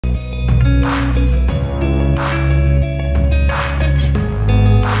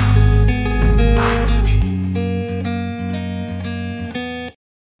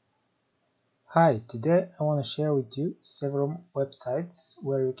Hi, today I want to share with you several websites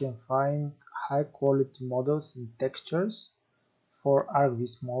where you can find high quality models and textures for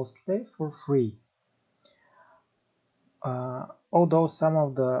ArcGIS mostly for free. Although some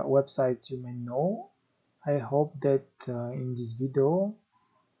of the websites you may know, I hope that in this video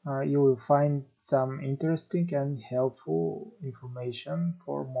you will find some interesting and helpful information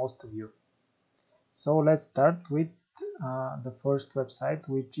for most of you. So let's start with the first website,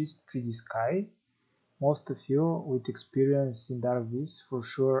 which is 3D Sky. Most of you with experience in ArcGIS for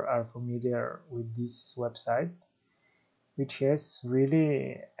sure are familiar with this website, which has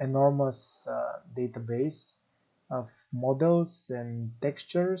really enormous database of models and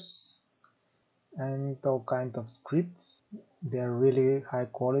textures and all kinds of scripts. They're really high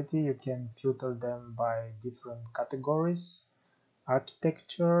quality. You can filter them by different categories: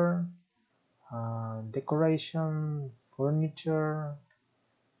 architecture, decoration, furniture,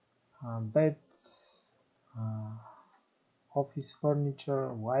 beds, office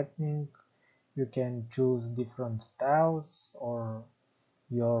furniture, whitening. You can choose different styles or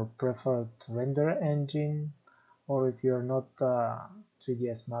your preferred render engine, or if you're not a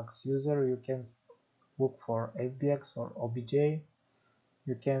 3ds Max user, you can look for FBX or OBJ.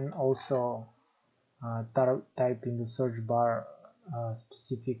 You can also type in the search bar a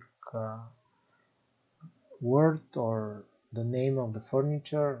specific word or the name of the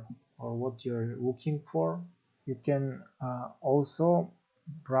furniture or what you're looking for. You can also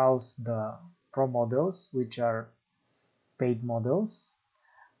browse the pro models, which are paid models,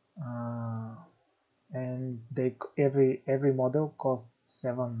 and every model costs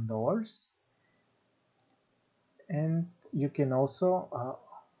 $7. And you can also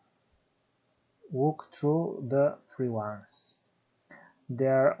look through the free ones.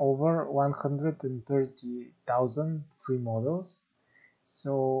 There are over 130,000 free models,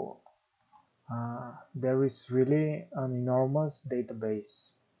 so there is really an enormous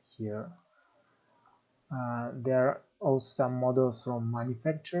database here. There are also some models from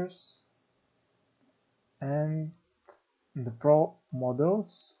manufacturers, and the pro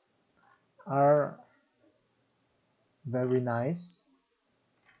models are very nice,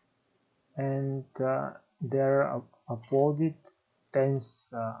 and they're uploaded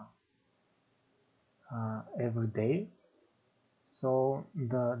tens every day, so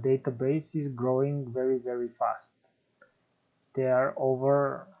the database is growing very fast. There are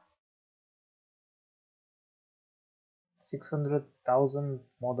over 600,000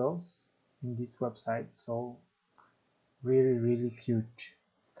 models in this website, so really huge.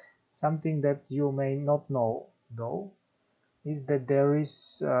 Something that you may not know though is that there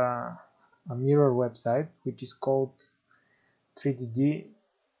is a mirror website which is called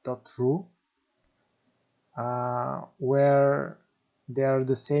 3dd.ru, where there are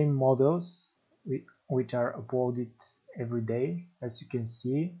the same models which are uploaded every day. As you can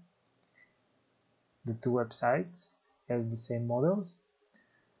see, the two websites has the same models,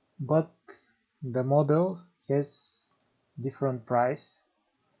 but the model has different price.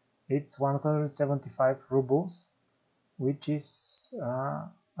 It's 175 rubles, which is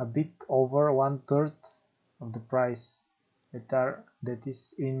a bit over 1/3 of the price that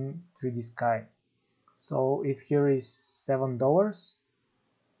is in 3D Sky. So if here is $7,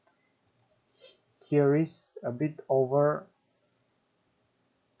 here is a bit over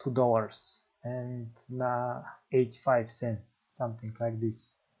 $2 and 85 cents, something like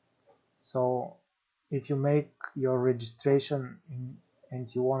this. So if you make your registration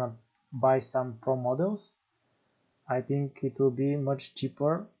and you want to buy some pro models, I think it will be much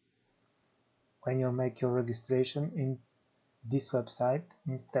cheaper when you make your registration in this website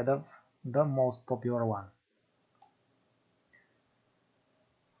instead of the most popular one.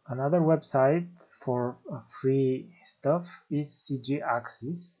 Another website for free stuff is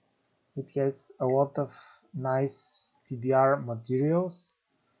cgaxis. It has a lot of nice PBR materials,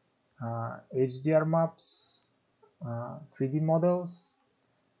 HDR maps, 3D models,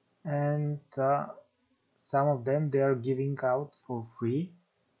 and some of them they are giving out for free.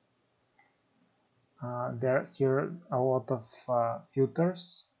 There are here a lot of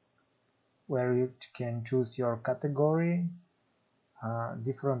filters where you can choose your category,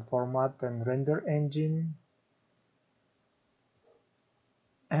 different format and render engine,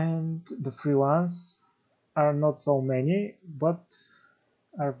 and the free ones are not so many but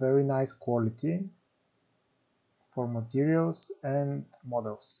are very nice quality for materials and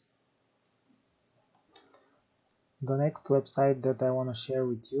models. The next website that I want to share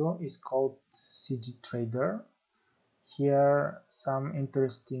with you is called cgtrader. Here some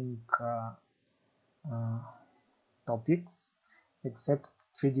interesting topics, except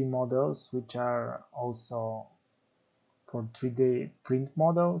 3D models which are also for 3D print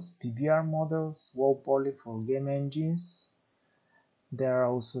models, PBR models, wall poly for game engines. There are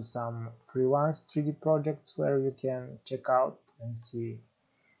also some freelance 3D projects where you can check out and see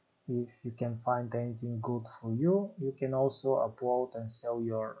if you can find anything good for you. You can also upload and sell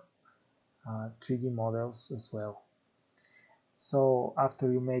your 3D models as well. So after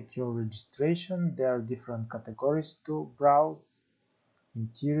you make your registration, there are different categories to browse: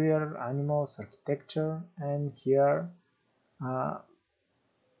 interior, animals, architecture, and here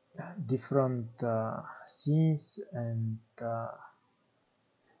different scenes and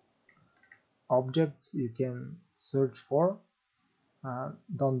objects you can search for.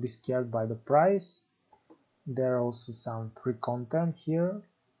 Don't be scared by the price. There are also some free content here.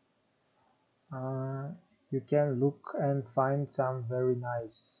 You can look and find some very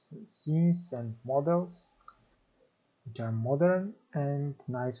nice scenes and models which are modern and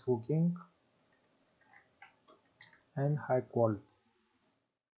nice looking and high quality.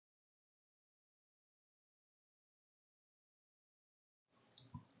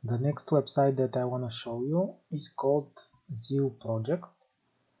 The next website that I want to show you is called zeelproject.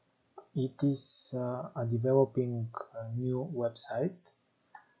 It is a developing new website,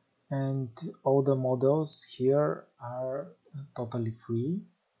 and all the models here are totally free.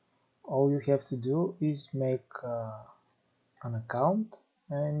 All you have to do is make an account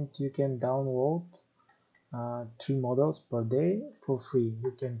and you can download 3 models per day for free.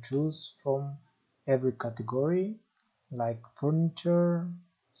 You can choose from every category like furniture,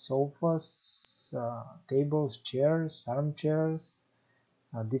 sofas, tables, chairs, armchairs,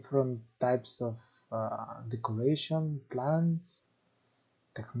 different types of decoration, plants,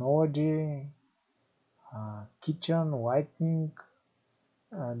 technology, kitchen, whitening.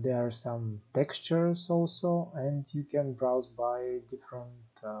 There are some textures also, and you can browse by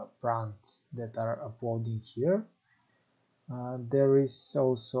different brands that are uploading here. There is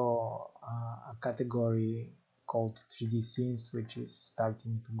also a category called 3D scenes, which is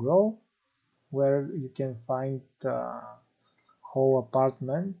starting to grow, where you can find whole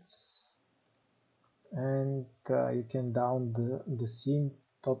apartments, and you can download the scene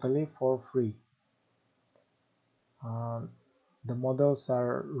totally for free. The models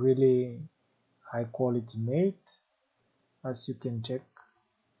are really high quality made. As you can check,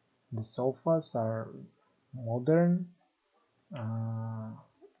 the sofas are modern.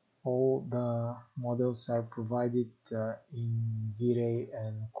 All the models are provided in V-Ray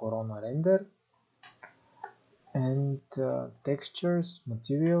and Corona render, and textures,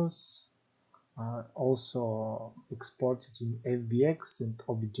 materials also exported in FBX and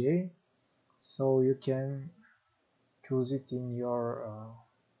OBJ, so you can choose it in your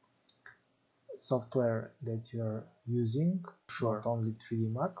software that you're using, not only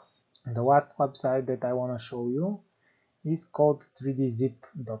 3D Max. And the last website that I want to show you is called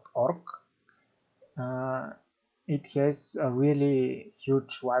 3dzip.org. It has a really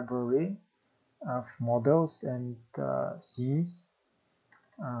huge library of models and scenes.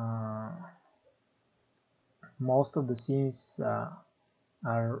 Most of the scenes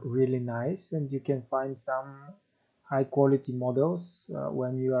are really nice, and you can find some high quality models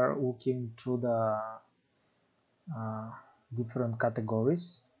when you are looking through the different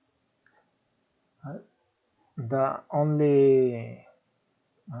categories. The only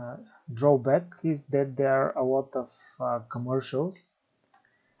drawback is that there are a lot of commercials,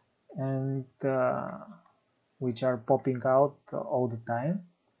 and which are popping out all the time,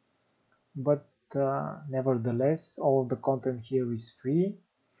 but nevertheless all of the content here is free.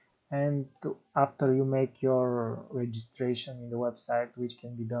 And after you make your registration in the website, which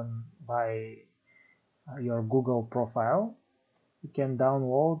can be done by your Google profile, you can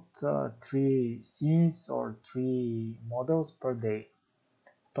download 3 scenes or 3 models per day,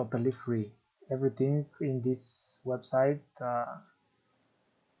 totally free. Everything in this website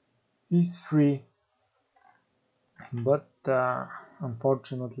is free, but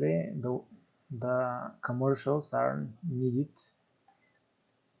unfortunately the commercials are needed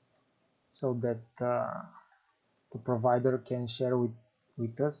so that the provider can share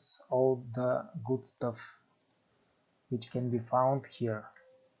with us all the good stuff which can be found here.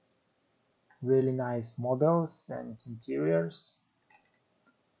 Really nice models and interiors,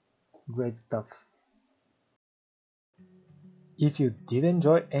 great stuff. If you did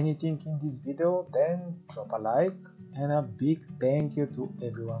enjoy anything in this video, then drop a like, and a big thank you to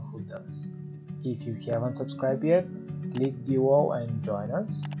everyone who does. If you haven't subscribed yet, click below and join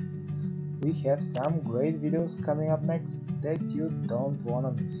us. We have some great videos coming up next that you don't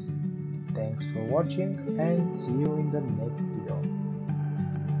wanna miss. Thanks for watching, and see you in the next video.